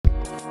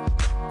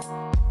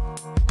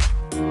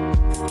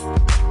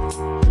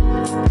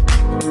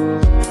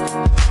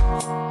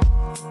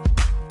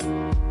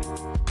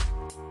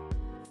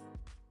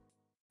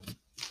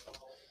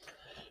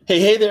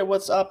Hey there,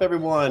 what's up,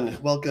 everyone?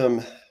 Welcome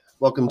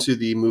to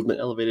the Movement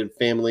Elevated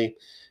family.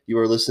 You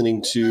are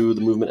listening to the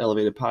Movement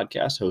Elevated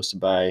podcast hosted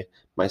by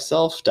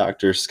myself,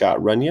 Dr.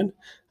 Scott Runyon.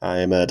 I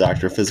am a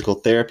doctor of physical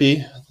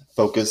therapy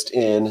focused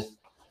in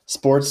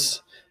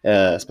sports,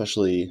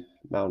 especially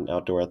mountain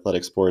outdoor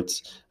athletic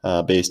sports,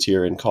 based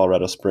here in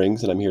Colorado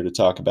Springs. And I'm here to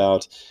talk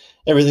about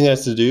everything that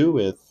has to do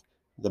with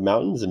the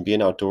mountains and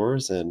being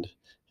outdoors and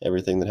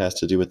everything that has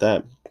to do with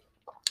that.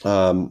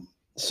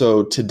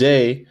 So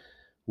today,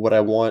 what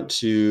I want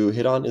to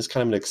hit on is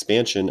kind of an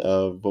expansion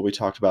of what we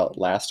talked about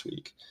last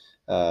week.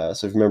 So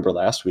if you remember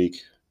last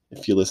week,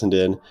 if you listened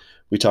in,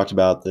 we talked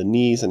about the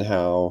knees and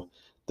how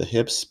the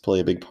hips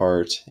play a big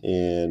part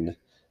in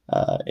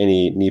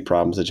any knee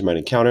problems that you might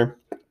encounter,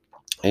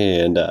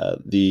 and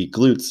the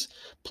glutes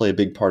play a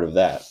big part of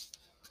that.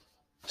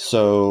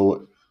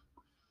 So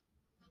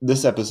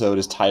this episode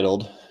is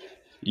titled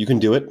 "You Can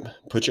Do It,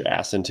 Put Your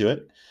Ass Into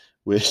It,"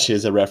 which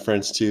is a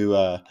reference to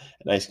an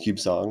Ice Cube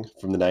song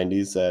from the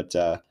 90s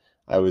that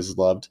I always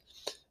loved.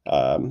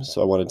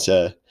 So I wanted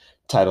to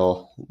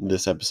title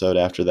this episode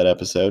after that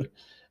episode.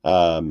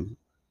 Um,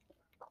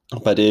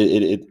 but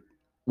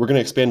we're going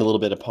to expand a little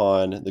bit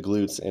upon the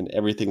glutes and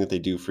everything that they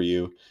do for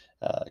you,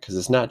 because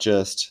it's not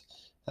just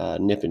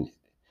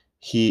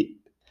he,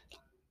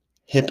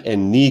 hip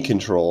and knee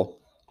control.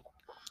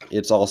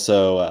 It's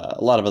also a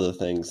lot of other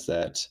things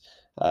that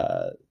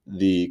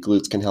the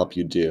glutes can help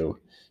you do.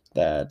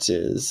 That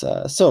is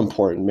so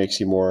important. Makes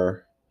you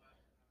more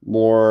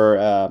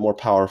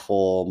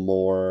powerful,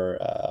 more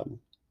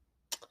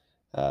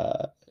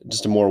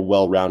just a more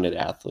well-rounded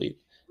athlete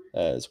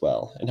as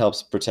well, and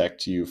helps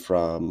protect you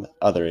from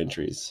other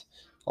injuries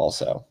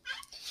also.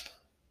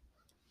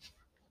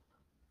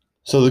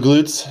 So the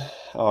glutes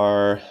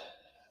are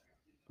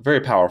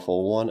very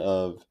powerful, one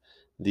of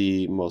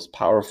the most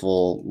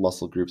powerful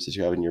muscle groups that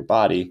you have in your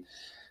body,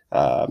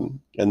 and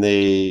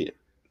they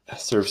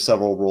serve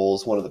several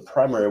roles. One of the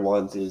primary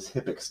ones is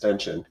hip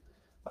extension.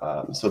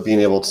 So being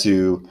able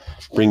to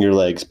bring your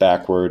legs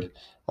backward,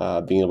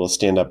 being able to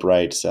stand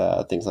upright,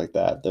 things like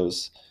that,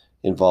 those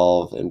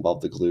involve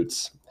the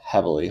glutes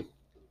heavily.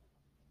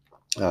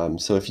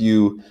 So if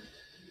you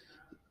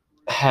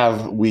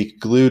have weak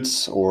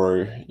glutes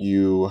or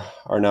you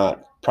are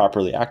not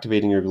properly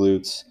activating your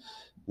glutes,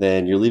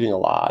 then you're leaving a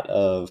lot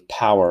of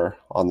power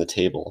on the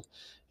table.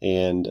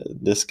 And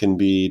this can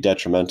be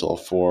detrimental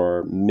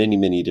for many,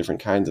 many different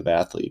kinds of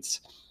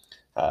athletes.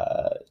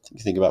 You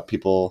think about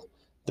people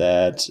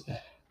that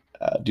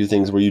do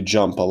things where you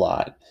jump a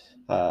lot.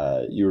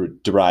 You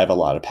derive a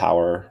lot of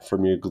power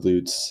from your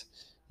glutes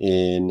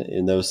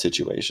in those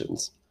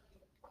situations.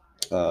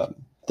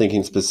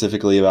 Thinking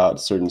specifically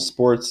about certain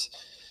sports,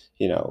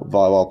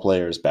 volleyball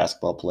players,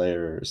 basketball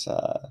players,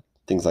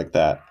 things like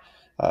that,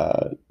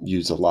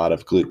 use a lot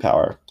of glute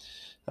power.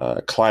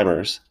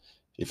 Climbers,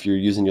 if you're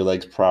using your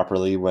legs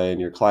properly when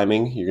you're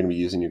climbing, you're going to be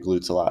using your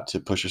glutes a lot to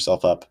push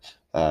yourself up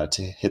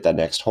to hit that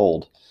next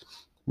hold.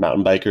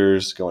 Mountain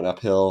bikers going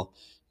uphill,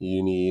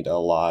 you need a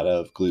lot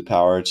of glute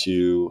power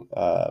to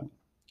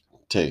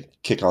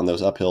kick on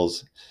those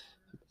uphills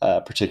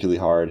particularly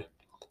hard.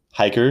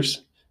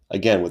 Hikers,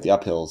 again with the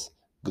uphills,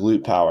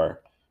 glute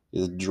power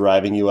is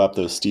driving you up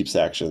those steep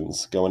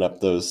sections, going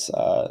up those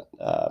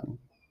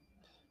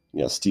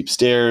steep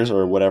stairs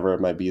or whatever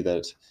it might be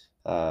that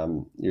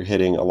you're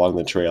hitting along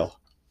the trail.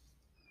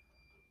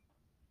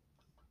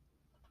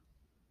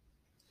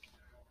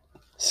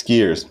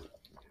 Skiers,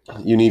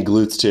 you need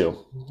glutes too.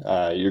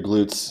 Your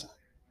glutes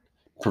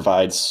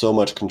provide so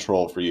much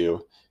control for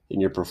you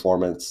in your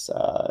performance,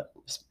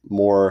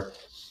 more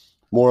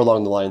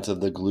along the lines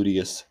of the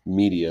gluteus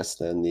medius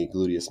than the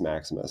gluteus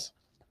maximus.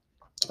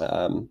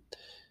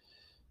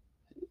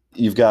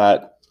 You've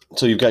got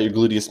your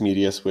gluteus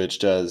medius, which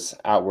does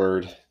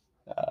outward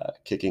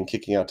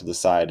kicking out to the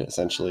side,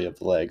 essentially, of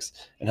the legs,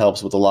 and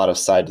helps with a lot of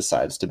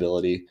side-to-side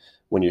stability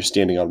when you're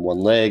standing on one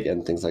leg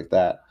and things like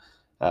that.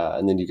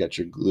 And then you got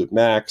your glute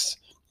max,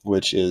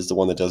 which is the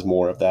one that does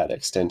more of that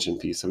extension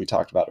piece that we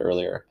talked about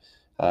earlier.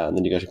 And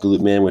then you got your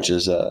glute min, which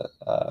is a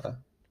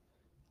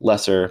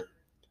lesser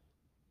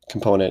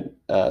component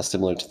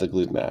similar to the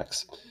glute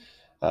max.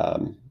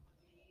 So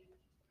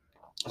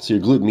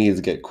your glute needs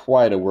to get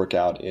quite a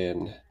workout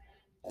in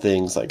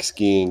things like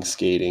skiing,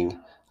 skating,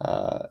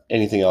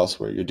 anything else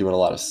where you're doing a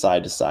lot of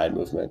side-to-side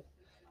movement,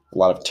 a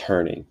lot of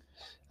turning.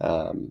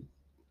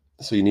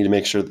 So you need to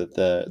make sure that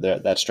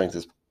that strength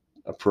is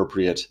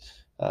appropriate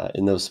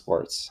in those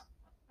sports.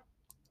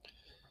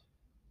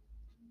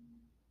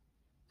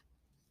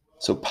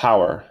 So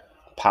power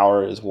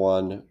is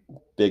one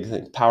big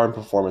thing. Power and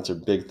performance are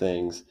big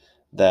things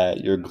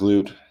that your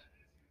glute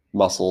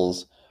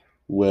muscles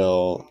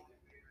will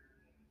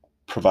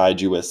provide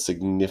you with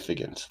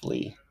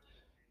significantly.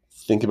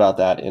 Think about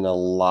that in a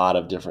lot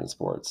of different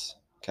sports,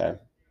 okay?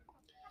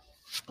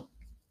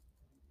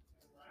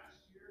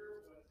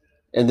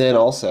 And then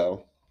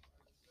also,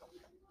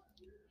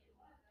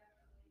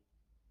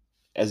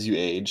 as you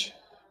age,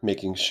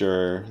 making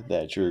sure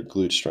that your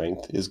glute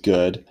strength is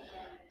good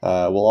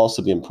will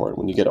also be important.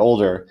 When you get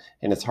older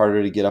and it's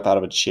harder to get up out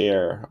of a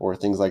chair or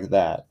things like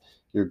that,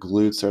 your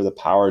glutes are the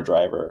power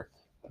driver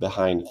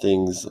behind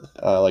things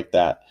like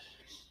that.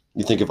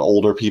 You think of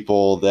older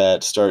people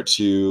that start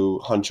to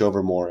hunch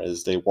over more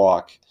as they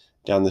walk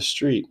down the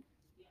street.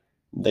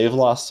 They've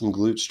lost some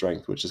glute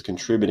strength, which is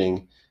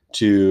contributing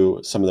to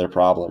some of their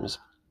problems.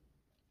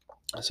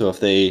 So if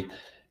they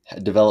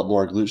develop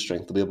more glute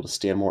strength, they'll be able to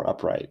stand more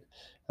upright.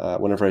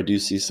 Whenever I do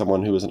see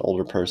someone who is an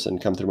older person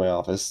come through my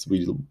office,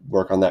 we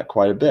work on that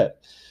quite a bit.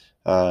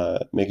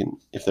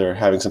 If they're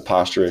having some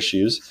posture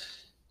issues,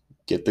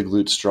 get the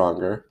glutes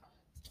stronger,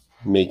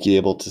 make you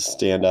able to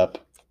stand up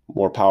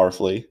more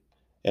powerfully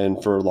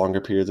and for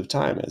longer periods of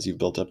time as you've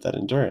built up that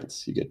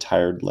endurance. You get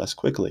tired less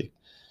quickly.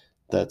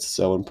 That's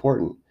so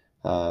important.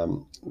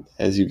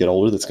 As you get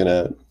older, that's going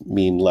to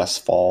mean less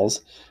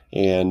falls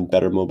and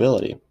better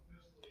mobility.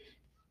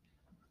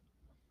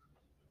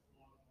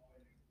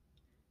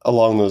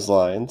 Along those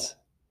lines,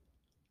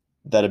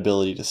 that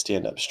ability to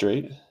stand up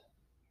straight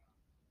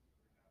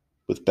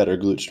with better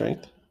glute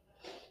strength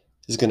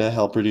is going to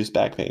help reduce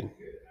back pain.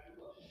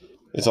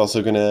 It's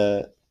also going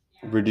to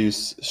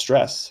reduce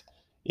stress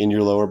in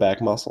your lower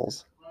back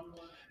muscles.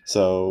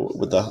 So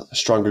with the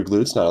stronger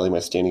glutes, not only am I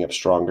standing up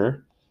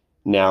stronger,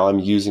 now I'm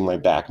using my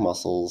back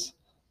muscles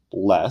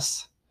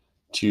less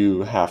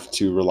to have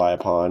to rely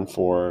upon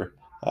for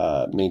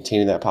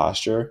maintaining that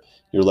posture.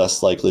 You're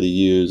less likely to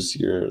use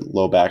your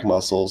low back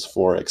muscles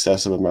for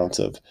excessive amounts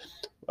of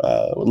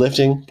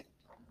lifting,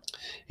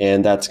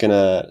 and that's going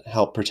to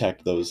help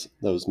protect those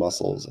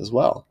muscles as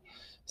well.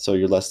 So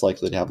you're less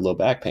likely to have low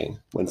back pain.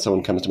 When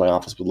someone comes to my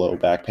office with low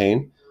back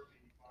pain,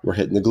 we're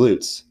hitting the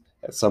glutes.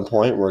 At some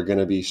point, we're going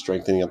to be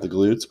strengthening up the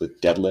glutes with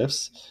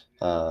deadlifts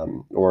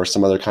or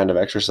some other kind of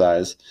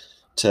exercise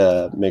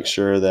to make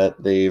sure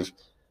that they've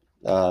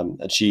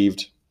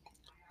achieved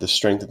the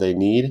strength that they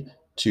need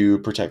to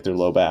protect their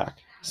low back.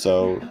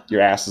 So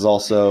your ass is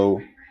also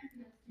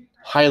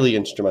highly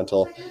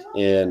instrumental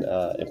in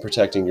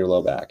protecting your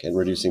low back and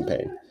reducing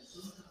pain.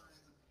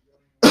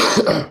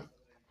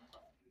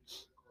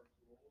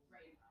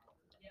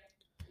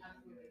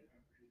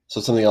 So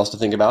something else to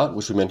think about,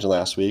 which we mentioned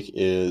last week,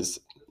 is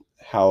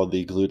how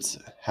the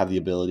glutes have the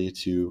ability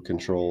to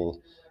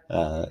control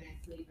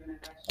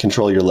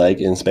your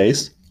leg in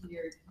space.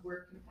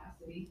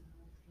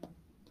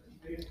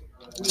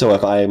 So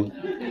if I am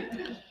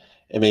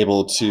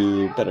able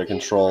to better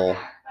control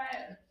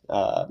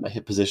my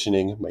hip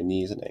positioning, my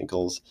knees and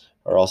ankles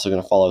are also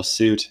going to follow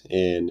suit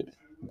in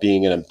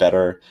being in a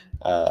better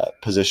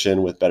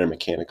position with better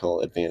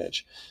mechanical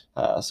advantage.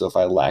 So if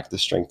I lack the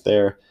strength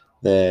there,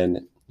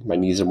 then my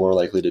knees are more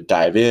likely to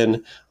dive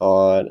in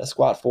on a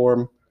squat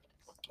form,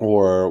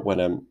 or my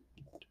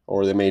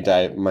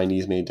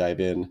knees may dive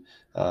in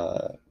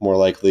more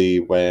likely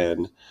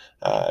when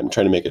I'm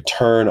trying to make a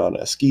turn on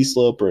a ski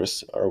slope or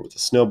with a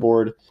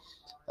snowboard,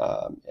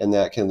 and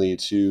that can lead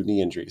to knee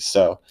injuries.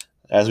 So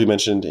as we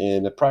mentioned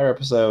in a prior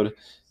episode,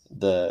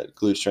 the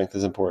glute strength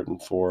is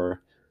important for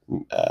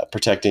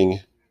protecting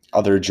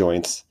other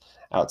joints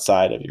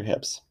outside of your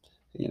hips.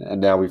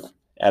 And now we've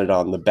added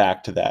on the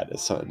back to that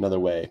as another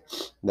way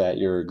that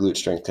your glute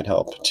strength can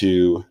help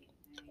to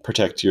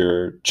protect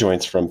your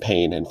joints from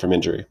pain and from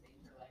injury.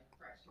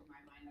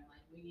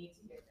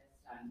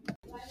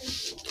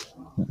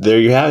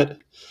 There you have it.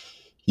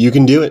 You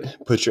can do it.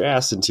 Put your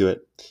ass into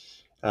it.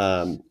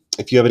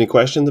 If you have any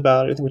questions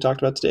about anything we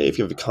talked about today, if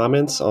you have any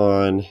comments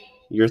on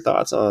your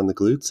thoughts on the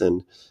glutes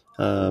and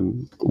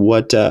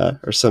what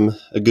are some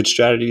good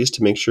strategies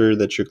to make sure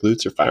that your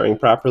glutes are firing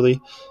properly,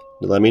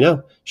 let me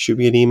know. Shoot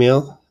me an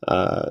email.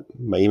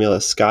 My email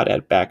is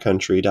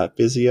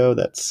scott@backcountry.physio.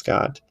 That's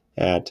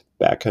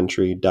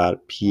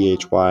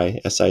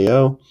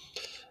scott@backcountry.physio.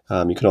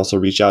 You can also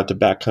reach out to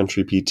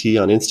Backcountry PT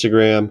on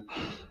Instagram.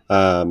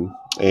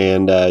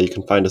 And you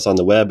can find us on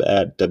the web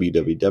at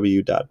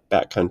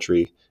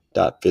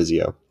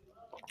www.backcountry.physio.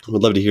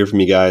 Would love to hear from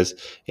you guys,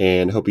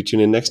 and hope you tune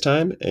in next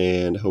time,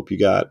 and hope you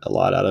got a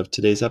lot out of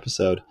today's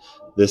episode.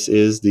 This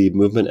is the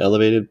Movement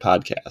Elevated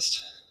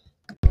Podcast.